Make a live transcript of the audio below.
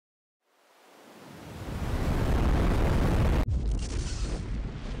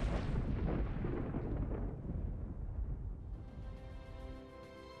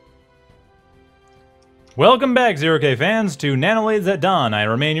Welcome back, 0K fans, to Nanolades at Dawn. I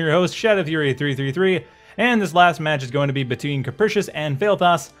remain your host, Shadow Fury 333, and this last match is going to be between Capricis and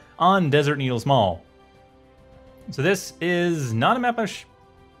Fealthas on Desert Needles Mall. So this is not a map I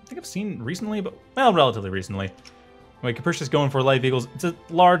think I've seen recently, but, well, relatively recently. Anyway, Capricis going for light vehicles. It's a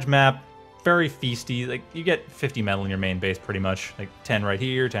large map, very feisty. Like, you get 50 metal in your main base, pretty much. Like, 10 right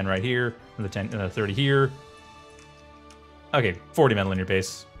here, 10 right here, and the 30 here. Okay, 40 metal in your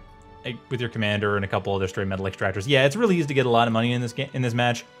base. With your commander and a couple other stray metal extractors. Yeah, it's really easy to get a lot of money in this game, in this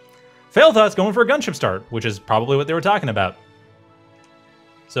match. Fealthas going for a gunship start, which is probably what they were talking about.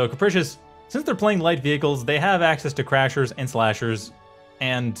 So Capricis, since they're playing light vehicles, they have access to crashers and slashers,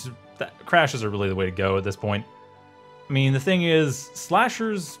 and crashes are really the way to go at this point. I mean, the thing is,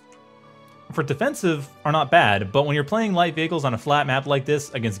 slashers for defensive are not bad, but when you're playing light vehicles on a flat map like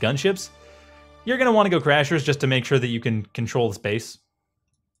this against gunships, you're going to want to go crashers just to make sure that you can control the space.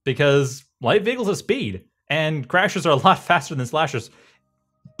 Because light vehicles have speed, and crashers are a lot faster than slashers.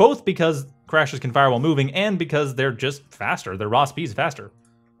 Both because crashers can fire while moving, and because they're just faster. Their raw speed's faster.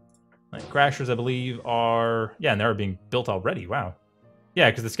 Like, crashers, I believe, are... Yeah, and they're being built already. Wow.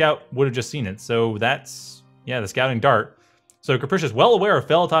 Yeah, because the scout would have just seen it. So that's... Yeah, the scouting dart. So Capricis is well aware of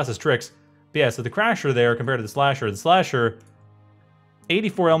Fealthas' tricks. But yeah, so the crasher there compared to the slasher,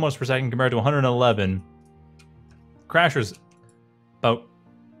 84 elmos per second compared to 111. Crasher's about...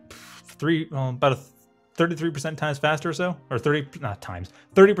 about a 33% times faster or so, or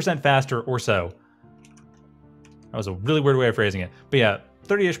 30% faster or so. That was a really weird way of phrasing it, but yeah,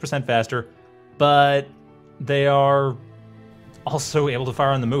 30-ish% faster. But they are also able to fire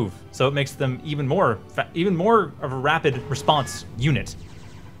on the move, so it makes them even more of a rapid response unit.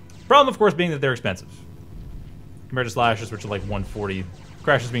 Problem, of course, being that they're expensive compared to slashers, which are like 140.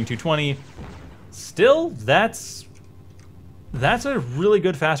 Crashes being 220. Still, that's a really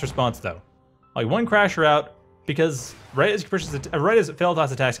good fast response, though. Like, one crasher out, because right as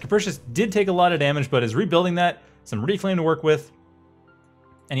Fealthas attacks, Capricis did take a lot of damage, but is rebuilding that, some Reflame to work with.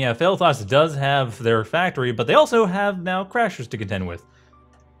 And yeah, Fealthas does have their factory, but they also have now crashers to contend with.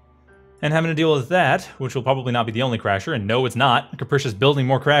 And having to deal with that, which will probably not be the only crasher, and no, it's not. Capricis building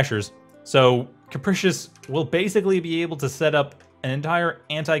more crashers. So Capricis will basically be able to set up an entire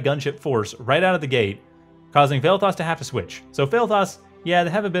anti-gunship force right out of the gate, causing Fealthas to have to switch. So Fealthas, yeah, they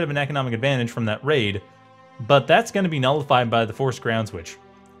have a bit of an economic advantage from that raid, but that's going to be nullified by the forced ground switch.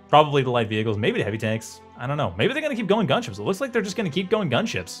 Probably the light vehicles, maybe the heavy tanks. I don't know. Maybe they're going to keep going gunships. It looks like they're just going to keep going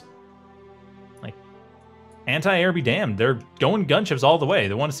gunships. Like, anti-air be damned. They're going gunships all the way.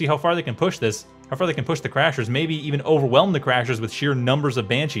 They want to see how far they can push this, how far they can push the crashers, maybe even overwhelm the crashers with sheer numbers of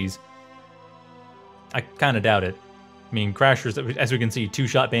banshees. I kind of doubt it. I mean, crashers, as we can see,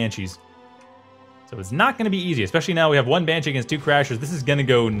 two-shot banshees. So it's not going to be easy, especially now we have one Banshee against two Crashers. This is going to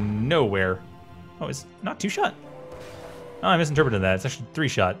go nowhere. Oh, it's not two-shot. Oh, I misinterpreted that. It's actually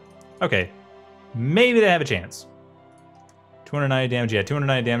three-shot. Okay. Maybe they have a chance. 290 damage. Yeah,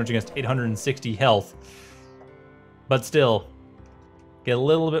 290 damage against 860 health. But still, get a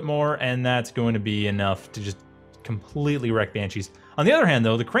little bit more, and that's going to be enough to just completely wreck Banshees. On the other hand,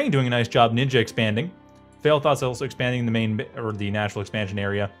 though, the Crane doing a nice job Ninja expanding. Fealthas also expanding the main, or the natural expansion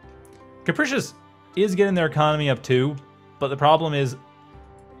area. Capricis is getting their economy up too, but the problem is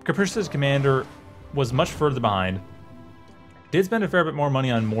Capricis' commander was much further behind. Did spend a fair bit more money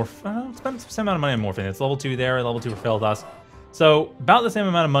on spent the same amount of money on Morphine. It's level 2 there, level 2 for Fealthas. So about the same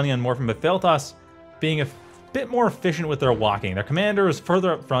amount of money on Morphine, but Fealthas being a bit more efficient with their walking. Their commander is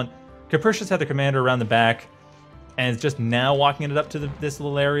further up front. Capricis had the commander around the back, and it's just now walking it up to this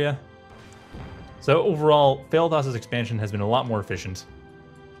little area. So overall, Fealthas' expansion has been a lot more efficient.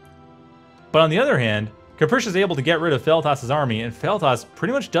 But on the other hand, Capricis is able to get rid of Fealthas' army, and Fealthas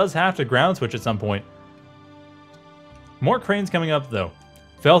pretty much does have to ground switch at some point. More cranes coming up, though.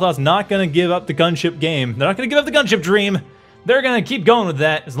 Fealthas not going to give up the gunship game. They're not going to give up the gunship dream. They're going to keep going with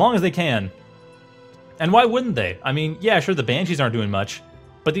that as long as they can. And why wouldn't they? I mean, yeah, sure, the Banshees aren't doing much,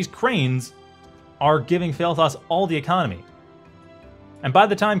 but these cranes are giving Fealthas all the economy. And by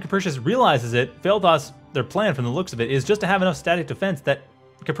the time Capricis realizes it, Fealthas, their plan from the looks of it, is just to have enough static defense that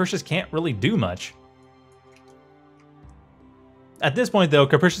Capricis can't really do much. At this point, though,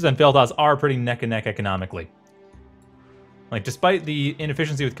 Capricis and Fealthas are pretty neck and neck economically. Like, despite the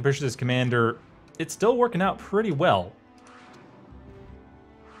inefficiency with Capricis' commander, it's still working out pretty well.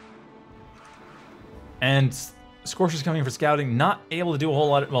 And Scorcher's coming in for scouting, not able to do a whole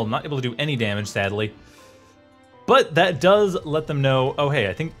lot, well, not able to do any damage, sadly. But that does let them know, oh hey,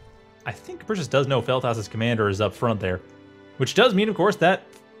 I think Capricis does know Fealthas' commander is up front there. Which does mean, of course, that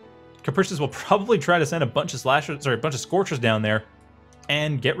Capricis will probably try to send a bunch of Scorchers down there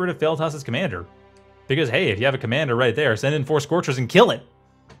and get rid of Fealthas' commander. Because, hey, if you have a commander right there, send in 4 Scorchers and kill it.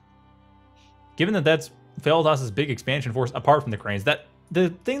 Given that that's Fealthas' big expansion force apart from the Cranes, that the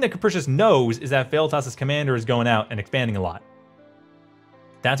thing that Capricious knows is that Fealthas' commander is going out and expanding a lot.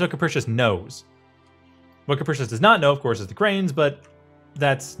 That's what Capricious knows. What Capricious does not know, of course, is the Cranes, but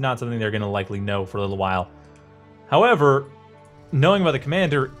that's not something they're going to likely know for a little while. However, knowing about the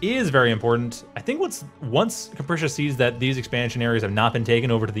commander is very important. I think once Capricious sees that these expansion areas have not been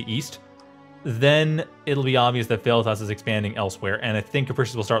taken over to the east, then it'll be obvious that Fealthas is expanding elsewhere, and I think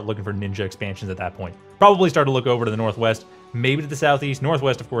Capricious will start looking for ninja expansions at that point. Probably start to look over to the northwest, maybe to the southeast.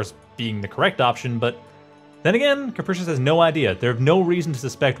 Northwest, of course, being the correct option, but then again, Capricious has no idea. They have no reason to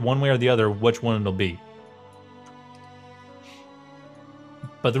suspect one way or the other which one it'll be.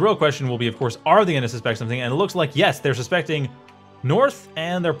 But the real question will be, of course, are they going to suspect something? And it looks like, yes, they're suspecting north,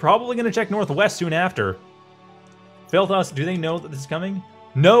 and they're probably going to check northwest soon after. Fealthas, do they know that this is coming?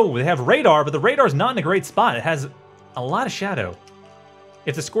 No, they have radar, but the radar's not in a great spot. It has a lot of shadow.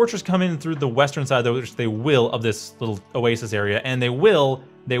 If the Scorchers come in through the western side, though, which they will, of this little oasis area, and they will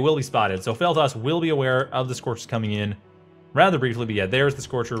be spotted. So Fealthas will be aware of the Scorchers coming in rather briefly, but yeah, there's the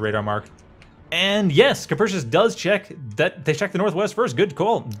Scorcher radar mark. And yes, Capricious does check that. They check the northwest first. Good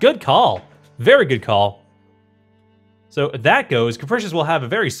call. Good call. Very good call. So if that goes, Capricious will have a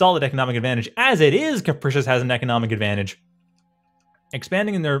very solid economic advantage. As it is, Capricious has an economic advantage.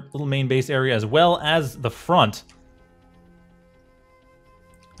 Expanding in their little main base area as well as the front.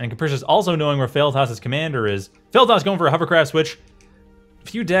 And Capricious also knowing where Fealthas' commander is. Fealthas going for a hovercraft switch. A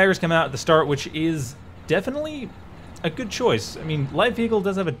few daggers come out at the start, which is definitely a good choice. I mean, Light Vehicle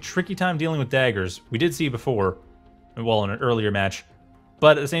does have a tricky time dealing with daggers. We did see before, well, in an earlier match.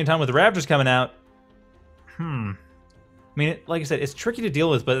 But at the same time, with the Raptors coming out, I mean, like I said, it's tricky to deal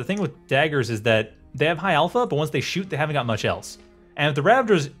with, but the thing with daggers is that they have high alpha, but once they shoot, they haven't got much else. And if the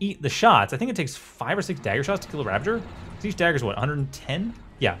Raptors eat the shots, I think it takes 5 or 6 dagger shots to kill a Raptor. Each dagger's what, 110?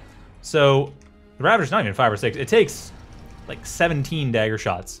 Yeah. So the Raptor's not even 5 or 6. It takes like 17 dagger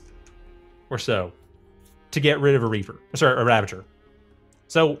shots or so to get rid of a Reaper. Sorry, a Ravager.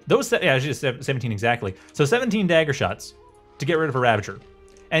 So those, yeah, it's just 17 exactly. So 17 dagger shots to get rid of a Ravager.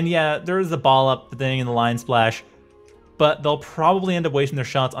 And yeah, there is the ball up thing and the line splash, but they'll probably end up wasting their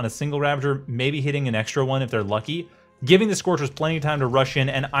shots on a single Ravager, maybe hitting an extra one if they're lucky, giving the Scorchers plenty of time to rush in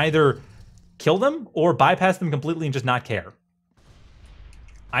and either kill them or bypass them completely and just not care.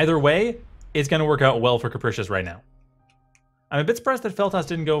 Either way, it's going to work out well for Capricious right now. I'm a bit surprised that Fealthas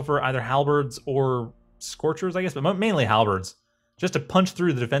didn't go for either halberds or Scorchers, I guess, but mainly halberds, just to punch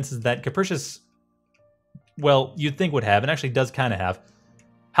through the defenses that Capricious, well, you'd think would have, and actually does kind of have.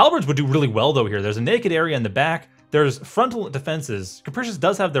 Halberds would do really well, though, here. There's a naked area in the back. There's frontal defenses. Capricious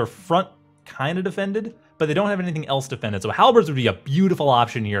does have their front kind of defended, but they don't have anything else defended. So halberds would be a beautiful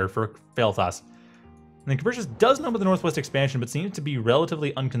option here for Fealthas. And then Capricious does know about the northwest expansion, but seems to be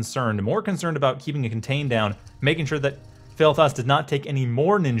relatively unconcerned, more concerned about keeping it contained down, making sure that Fealthas does not take any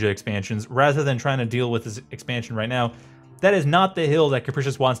more ninja expansions, rather than trying to deal with this expansion right now. That is not the hill that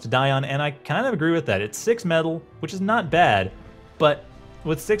Capricious wants to die on, and I kind of agree with that. It's 6 metal, which is not bad, but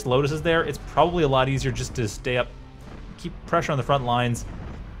with 6 Lotuses there, it's probably a lot easier just to stay up, keep pressure on the front lines,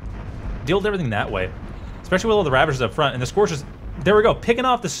 deal with everything that way. Especially with all the Ravagers up front, and the Scorchers, there we go, picking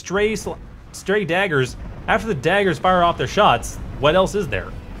off the stray daggers. After the daggers fire off their shots, what else is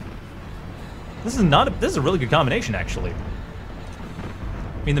there? This is a really good combination, actually.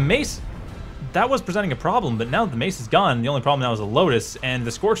 I mean, the mace, that was presenting a problem, but now that the mace is gone, the only problem now is a Lotus, and the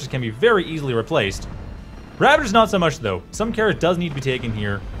Scorchers can be very easily replaced. Ravagers not so much, though. Some care does need to be taken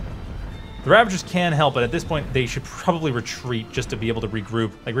here. The Ravagers can help, but at this point, they should probably retreat just to be able to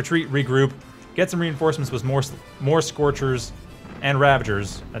regroup. Like, retreat, regroup, get some reinforcements with more Scorchers and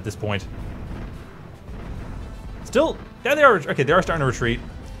Ravagers at this point. Still, there they are. Okay, they are starting to retreat.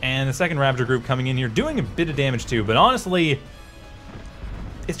 And the second Ravager group coming in here, doing a bit of damage too, but honestly,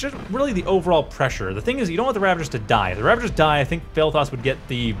 it's just really the overall pressure. The thing is, you don't want the Ravagers to die. If the Ravagers die, I think Fealthas would get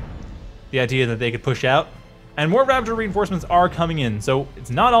the idea that they could push out. And more Ravager reinforcements are coming in, so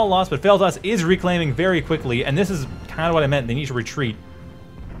it's not all lost, but Fealthas is reclaiming very quickly, and this is kind of what I meant. They need to retreat.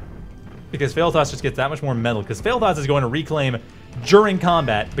 Because Fealthas just gets that much more metal, because Fealthas is going to reclaim during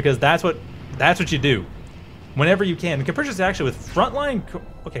combat, because that's what you do. Whenever you can. And Capricious actually with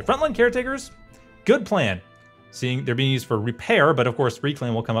frontline caretakers, good plan. Seeing they're being used for repair, but of course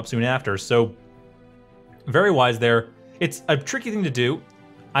reclaim will come up soon after. So very wise there. It's a tricky thing to do.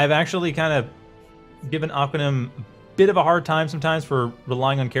 I've actually kind of given Aquanim a bit of a hard time sometimes for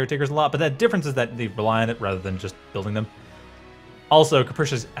relying on caretakers a lot, but that difference is that they rely on it rather than just building them. Also,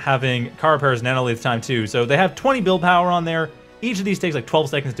 Capricious having car repairs nanolith time too, so they have 20 build power on there. Each of these takes like 12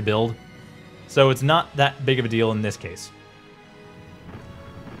 seconds to build. So it's not that big of a deal in this case.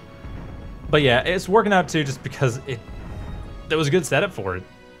 But yeah, it's working out too just because there was a good setup for it.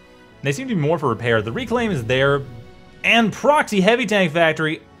 They seem to be more for repair. The reclaim is there, and proxy heavy tank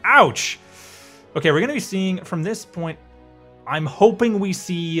factory. Ouch! Okay, we're going to be seeing, from this point, I'm hoping we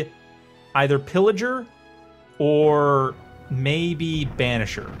see either Pillager or maybe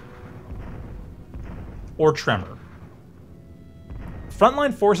Banisher. Or Tremor.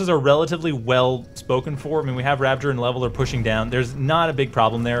 Frontline forces are relatively well spoken for. I mean, we have Raptor and Leveler pushing down. There's not a big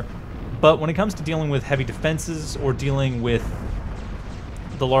problem there. But when it comes to dealing with heavy defenses or dealing with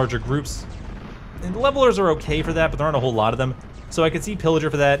the larger groups, and the Levelers are okay for that, but there aren't a whole lot of them. So I could see Pillager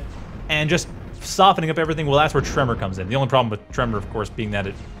for that, and just softening up everything. Well, that's where Tremor comes in. The only problem with Tremor, of course, being that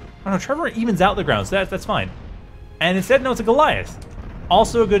I don't know, Tremor evens out the ground, so that's fine. And instead, no, it's a Goliath.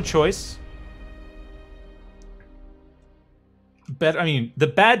 Also a good choice. But, I mean, the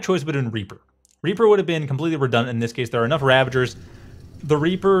bad choice would have been Reaper. Reaper would have been completely redundant in this case. There are enough Ravagers. The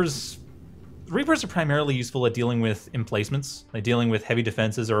Reapers are primarily useful at dealing with emplacements, like dealing with heavy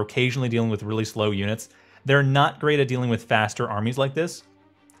defenses, or occasionally dealing with really slow units. They're not great at dealing with faster armies like this.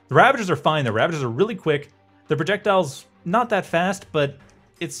 The Ravagers are fine. The Ravagers are really quick. The projectile's not that fast, but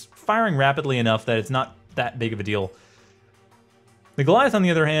it's firing rapidly enough that it's not that big of a deal. The Goliath, on the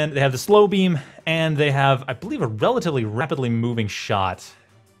other hand, they have the slow beam, and they have, I believe, a relatively rapidly moving shot.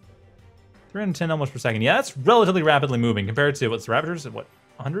 310 almost per second. Yeah, that's relatively rapidly moving compared to what's the Ravagers at, what,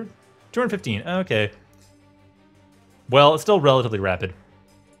 100? 215. Okay. Well, it's still relatively rapid.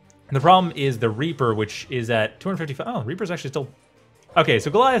 The problem is the Reaper, which is at 255. Oh, Reaper's actually still... Okay, so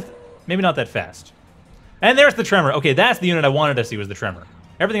Goliath, maybe not that fast. And there's the Tremor. Okay, that's the unit I wanted to see, was the Tremor.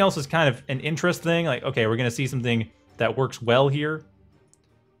 Everything else is kind of an interest thing. Like, okay, we're going to see something that works well here.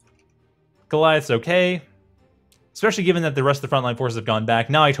 Goliath's okay. Especially given that the rest of the frontline forces have gone back.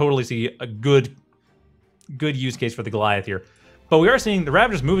 Now I totally see a good use case for the Goliath here. But we are seeing the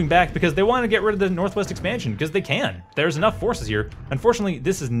Ravagers moving back because they want to get rid of the Northwest expansion, because they can. There's enough forces here. Unfortunately,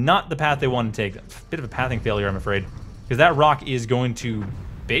 this is not the path they want to take. A bit of a pathing failure, I'm afraid. Because that rock is going to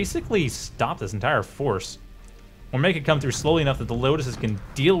basically stop this entire force. Or make it come through slowly enough that the Lotuses can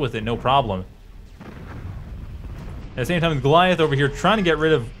deal with it no problem. At the same time, the Goliath over here trying to get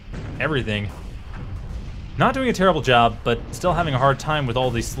rid of everything. Not doing a terrible job, but still having a hard time with all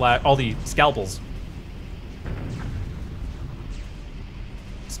the scalpels.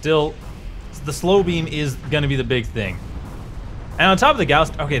 Still, the slow beam is going to be the big thing. And on top of the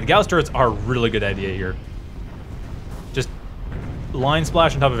Gauss... Okay, the Gauss turrets are a really good idea here. Just line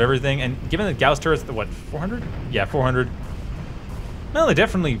splash on top of everything. And given the Gauss turrets, what, 400? Yeah, 400. Well, they're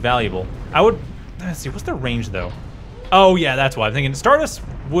definitely valuable. I would... Let's see, what's their range, though? Oh, yeah, that's why. I'm thinking Stardust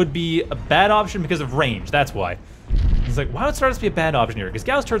would be a bad option because of range. That's why. It's like, why would Stardust be a bad option here? Because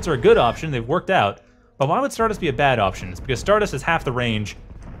Gauss turrets are a good option. They've worked out. But why would Stardust be a bad option? It's because Stardust has half the range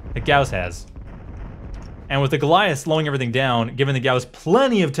that Gauss has. And with the Goliath slowing everything down, giving the Gauss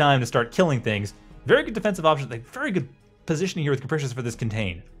plenty of time to start killing things, very good defensive options. Like, very good positioning here with Capricis for this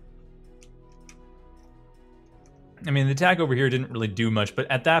contain. I mean, the attack over here didn't really do much, but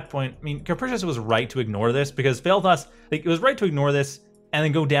at that point, I mean, Capricis was right to ignore this, because Fealthas, like, it was right to ignore this and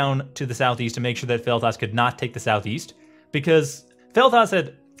then go down to the southeast to make sure that Fealthas could not take the southeast, because Fealthas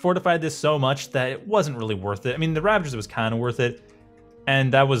had fortified this so much that it wasn't really worth it. I mean, the Ravagers, it was kind of worth it,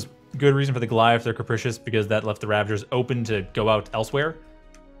 and that was good reason for the Goliath or Capricious, because that left the Ravagers open to go out elsewhere.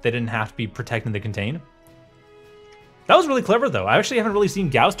 They didn't have to be protecting the contain. That was really clever, though. I actually haven't really seen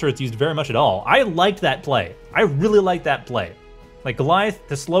Gauss turrets used very much at all. I liked that play. I really liked that play. Like, Goliath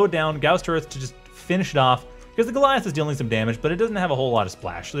to slow it down, Gauss turrets to just finish it off, because the Goliath is dealing some damage, but it doesn't have a whole lot of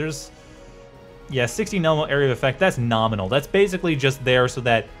splash. There's, yeah, 16 nominal area of effect. That's nominal. That's basically just there so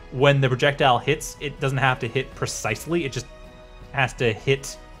that when the projectile hits, it doesn't have to hit precisely. It just has to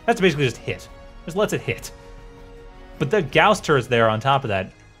hit. That's basically just hit. Just lets it hit. But the Gauss turrets there on top of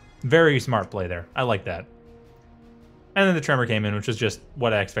that, very smart play there. I like that. And then the Tremor came in, which was just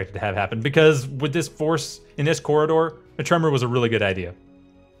what I expected to have happen, because with this force in this corridor, the Tremor was a really good idea.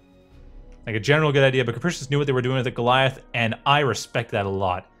 Like a general good idea, but Capricious knew what they were doing with the Goliath, and I respect that a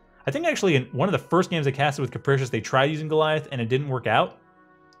lot. I think actually in one of the first games I casted with Capricious, they tried using Goliath, and it didn't work out.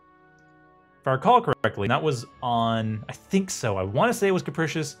 If I recall correctly, that was on, I think so, I want to say it was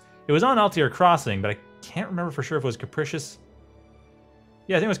Capricious. It was on Altair Crossing, but I can't remember for sure if it was Capricious.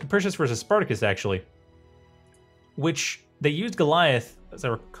 Yeah, I think it was Capricious versus Spartacus, actually. Which they used Goliath, as I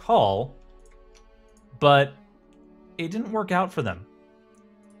recall, but it didn't work out for them.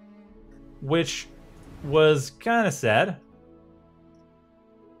 Which was kind of sad.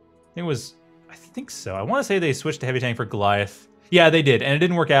 I think so. I want to say they switched to Heavy Tank for Goliath. Yeah, they did, and it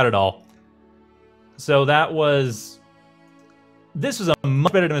didn't work out at all. So that was... This was a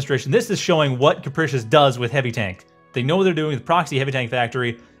much better demonstration. This is showing what Capricis does with heavy tank. They know what they're doing with Proxy Heavy Tank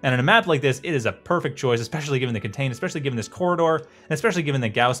Factory, and in a map like this, it is a perfect choice, especially given the contain, especially given this corridor, and especially given the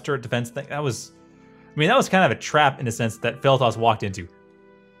Gauss turret defense thing. That was... I mean, that was kind of a trap in a sense that Fealthas walked into.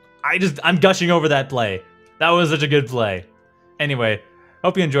 I'm gushing over that play. That was such a good play. Anyway,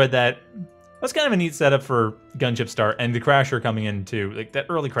 hope you enjoyed that. That's kind of a neat setup for Gunship start, and the Crasher coming in too. Like, that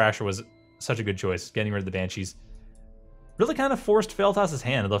early Crasher was such a good choice, getting rid of the Banshees. Really kind of forced Fealthas'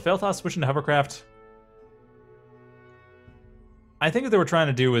 hand, although Fealthas switching to Hovercraft... I think what they were trying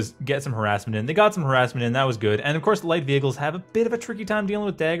to do was get some harassment in. They got some harassment in, that was good. And of course, the light vehicles have a bit of a tricky time dealing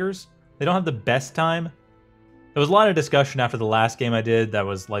with daggers. They don't have the best time. There was a lot of discussion after the last game I did that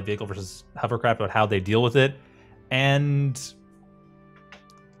was light vehicle versus hovercraft about how they deal with it. And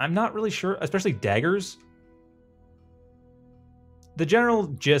I'm not really sure, especially daggers. The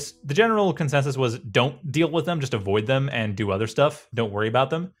general consensus was don't deal with them, just avoid them and do other stuff. Don't worry about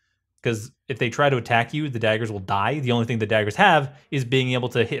them. Because if they try to attack you, the daggers will die. The only thing the daggers have is being able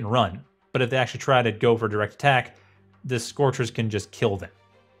to hit and run. But if they actually try to go for a direct attack, the Scorchers can just kill them.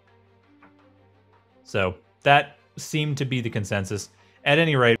 So that seemed to be the consensus. At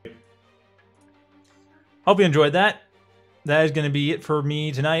any rate, hope you enjoyed that. That is going to be it for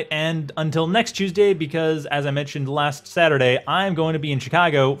me tonight, and until next Tuesday, because as I mentioned last Saturday, I'm going to be in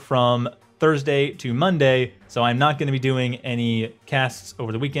Chicago from Thursday to Monday, so I'm not going to be doing any casts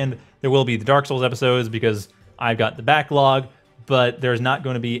over the weekend. There will be the Dark Souls episodes because I've got the backlog, but there's not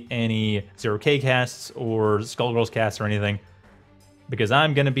going to be any 0K casts or Skullgirls casts or anything, because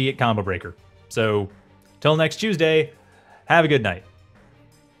I'm going to be at Combo Breaker. So, till next Tuesday, have a good night.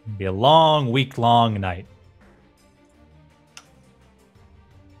 It'll be a long, week-long night.